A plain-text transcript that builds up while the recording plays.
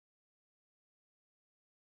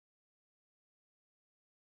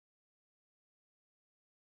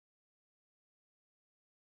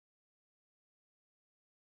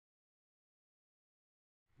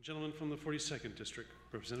Gentleman from the 42nd District,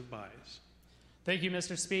 Representative Byes. Thank you,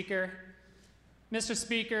 Mr. Speaker. Mr.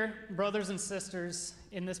 Speaker, brothers and sisters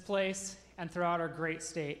in this place and throughout our great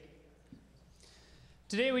state.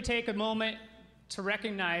 Today we take a moment to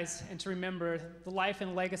recognize and to remember the life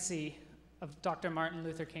and legacy of Dr. Martin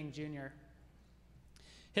Luther King Jr.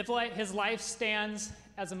 His life stands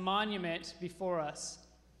as a monument before us.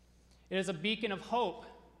 It is a beacon of hope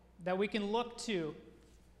that we can look to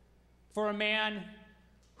for a man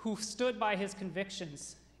who stood by his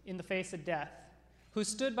convictions in the face of death, who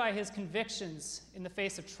stood by his convictions in the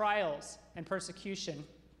face of trials and persecution.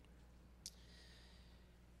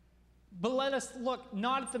 But let us look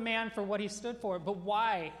not at the man for what he stood for, but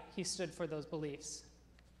why he stood for those beliefs.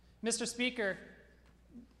 Mr. Speaker,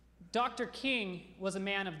 Dr. King was a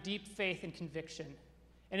man of deep faith and conviction.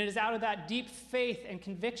 And it is out of that deep faith and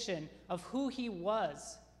conviction of who he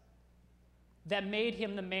was that made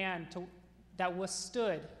him the man that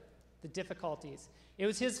withstood the difficulties. It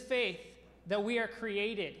was his faith that we are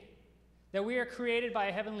created by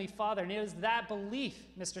a Heavenly Father. And it is that belief,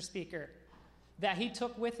 Mr. Speaker, that he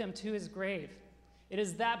took with him to his grave. It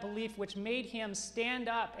is that belief which made him stand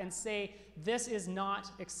up and say, "This is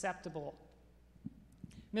not acceptable."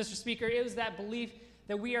 Mr. Speaker, it was that belief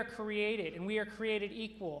that we are created and we are created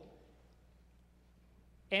equal.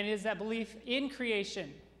 And it is that belief in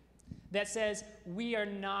creation that says we are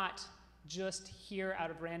not just here out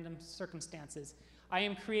of random circumstances. I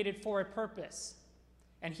am created for a purpose.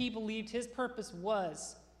 And he believed his purpose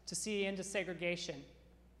was to see into segregation.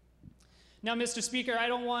 Now, Mr. Speaker, I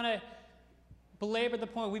don't want to belabor the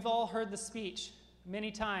point. We've all heard the speech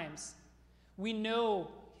many times. We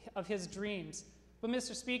know of his dreams. But,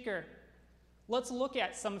 Mr. Speaker, let's look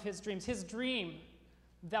at some of his dreams. His dream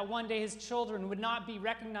that one day his children would not be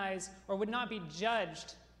recognized or would not be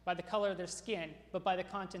judged by the color of their skin, but by the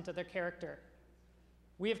content of their character.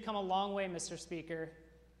 We have come a long way, Mr. Speaker.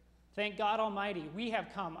 Thank God Almighty, we have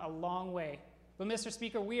come a long way. But, Mr.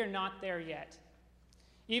 Speaker, we are not there yet.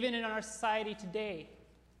 Even in our society today,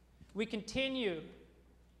 we continue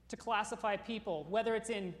to classify people, whether it's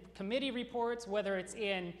in committee reports, whether it's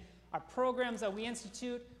in our programs that we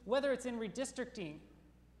institute, whether it's in redistricting.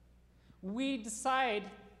 We decide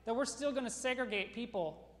that we're still going to segregate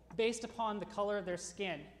people based upon the color of their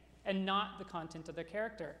skin and not the content of their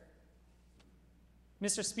character.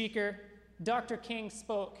 Mr. Speaker, Dr. King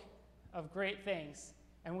spoke of great things,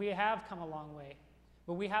 and we have come a long way.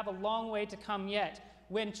 But we have a long way to come yet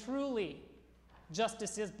when truly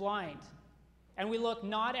justice is blind. And we look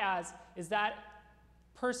not as, is that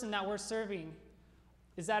person that we're serving,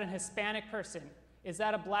 is that an Hispanic person? Is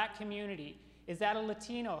that a black community? Is that a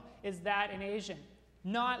Latino? Is that an Asian?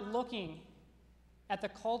 Not looking at the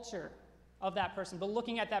culture of that person, but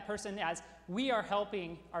looking at that person as we are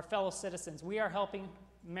helping our fellow citizens. We are helping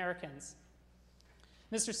Americans.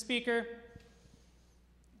 Mr. Speaker,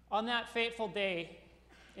 on that fateful day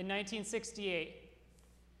in 1968,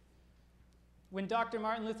 when Dr.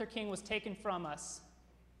 Martin Luther King was taken from us,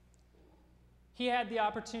 he had the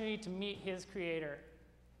opportunity to meet his Creator.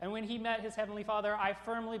 And when he met his Heavenly Father, I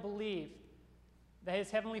firmly believe that his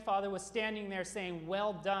Heavenly Father was standing there saying,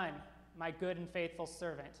 "Well done, my good and faithful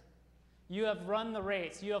servant. You have run the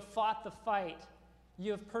race. You have fought the fight.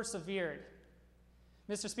 You have persevered."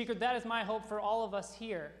 Mr. Speaker, that is my hope for all of us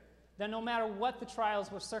here, that no matter what the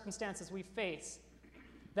trials or circumstances we face,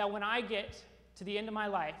 that when I get to the end of my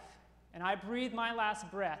life and I breathe my last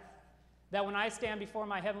breath, that when I stand before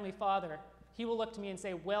my Heavenly Father, he will look to me and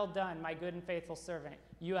say, "Well done, my good and faithful servant.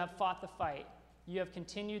 You have fought the fight. You have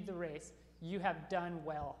continued the race. You have done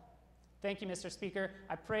well." Thank you, Mr. Speaker.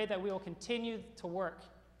 I pray that we will continue to work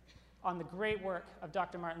on the great work of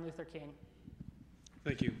Dr. Martin Luther King.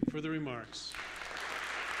 Thank you. Further remarks?